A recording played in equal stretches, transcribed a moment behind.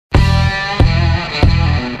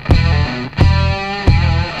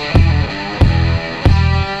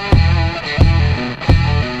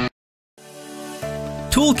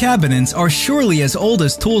Tool cabinets are surely as old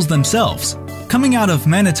as tools themselves. Coming out of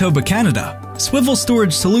Manitoba, Canada, Swivel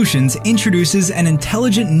Storage Solutions introduces an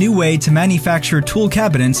intelligent new way to manufacture tool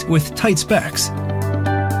cabinets with tight specs.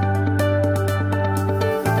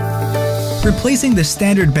 Replacing the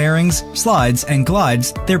standard bearings, slides, and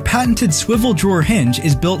glides, their patented swivel drawer hinge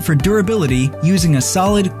is built for durability using a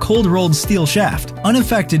solid, cold-rolled steel shaft,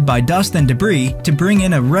 unaffected by dust and debris, to bring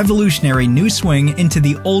in a revolutionary new swing into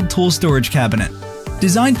the old tool storage cabinet.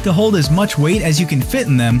 Designed to hold as much weight as you can fit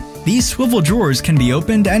in them, these swivel drawers can be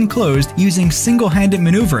opened and closed using single-handed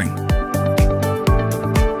maneuvering.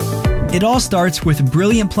 It all starts with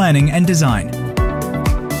brilliant planning and design.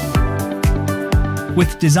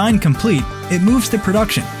 With design complete, it moves to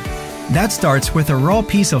production. That starts with a raw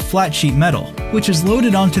piece of flat sheet metal, which is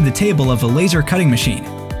loaded onto the table of a laser cutting machine.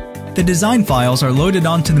 The design files are loaded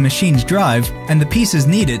onto the machine's drive, and the pieces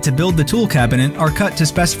needed to build the tool cabinet are cut to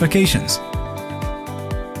specifications.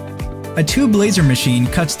 A tube laser machine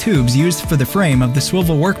cuts tubes used for the frame of the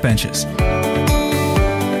swivel workbenches.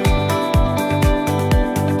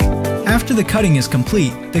 After the cutting is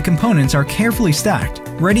complete, the components are carefully stacked,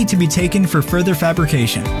 ready to be taken for further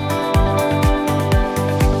fabrication.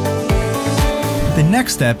 The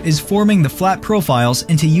next step is forming the flat profiles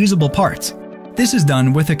into usable parts. This is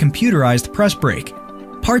done with a computerized press brake.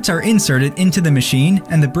 Parts are inserted into the machine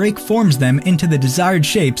and the brake forms them into the desired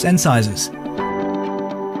shapes and sizes.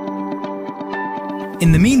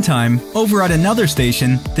 In the meantime, over at another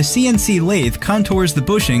station, the CNC lathe contours the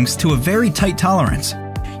bushings to a very tight tolerance.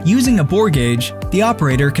 Using a bore gauge, the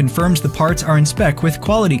operator confirms the parts are in spec with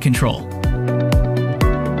quality control.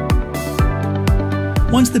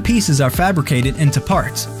 Once the pieces are fabricated into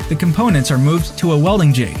parts, the components are moved to a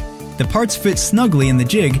welding jig. The parts fit snugly in the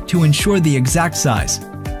jig to ensure the exact size.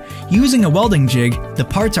 Using a welding jig, the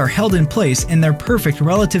parts are held in place in their perfect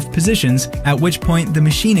relative positions, at which point the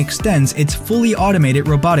machine extends its fully automated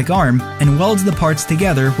robotic arm and welds the parts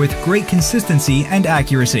together with great consistency and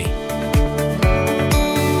accuracy.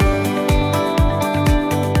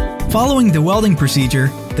 Following the welding procedure,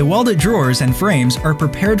 the welded drawers and frames are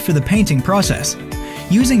prepared for the painting process.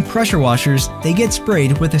 Using pressure washers, they get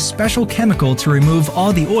sprayed with a special chemical to remove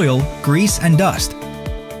all the oil, grease, and dust.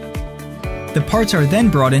 The parts are then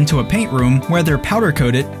brought into a paint room where they're powder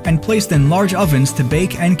coated and placed in large ovens to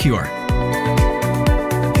bake and cure.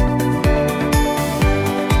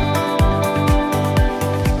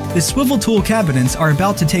 The swivel tool cabinets are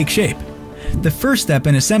about to take shape. The first step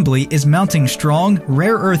in assembly is mounting strong,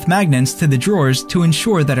 rare earth magnets to the drawers to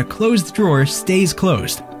ensure that a closed drawer stays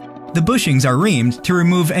closed. The bushings are reamed to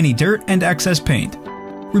remove any dirt and excess paint.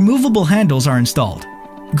 Removable handles are installed.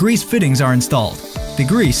 Grease fittings are installed. The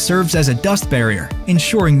grease serves as a dust barrier,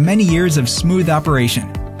 ensuring many years of smooth operation.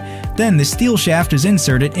 Then the steel shaft is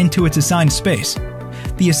inserted into its assigned space.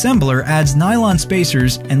 The assembler adds nylon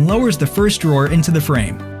spacers and lowers the first drawer into the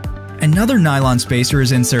frame. Another nylon spacer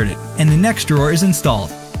is inserted, and the next drawer is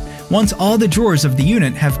installed. Once all the drawers of the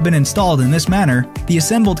unit have been installed in this manner, the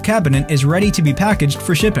assembled cabinet is ready to be packaged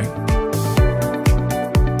for shipping.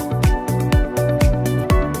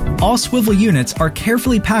 All swivel units are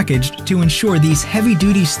carefully packaged to ensure these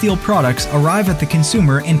heavy-duty steel products arrive at the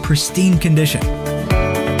consumer in pristine condition.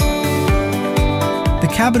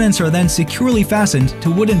 The cabinets are then securely fastened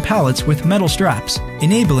to wooden pallets with metal straps,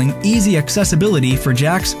 enabling easy accessibility for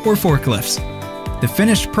jacks or forklifts. The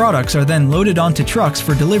finished products are then loaded onto trucks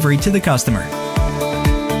for delivery to the customer.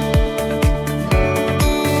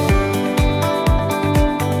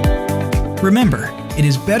 Remember, it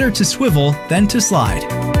is better to swivel than to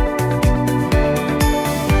slide.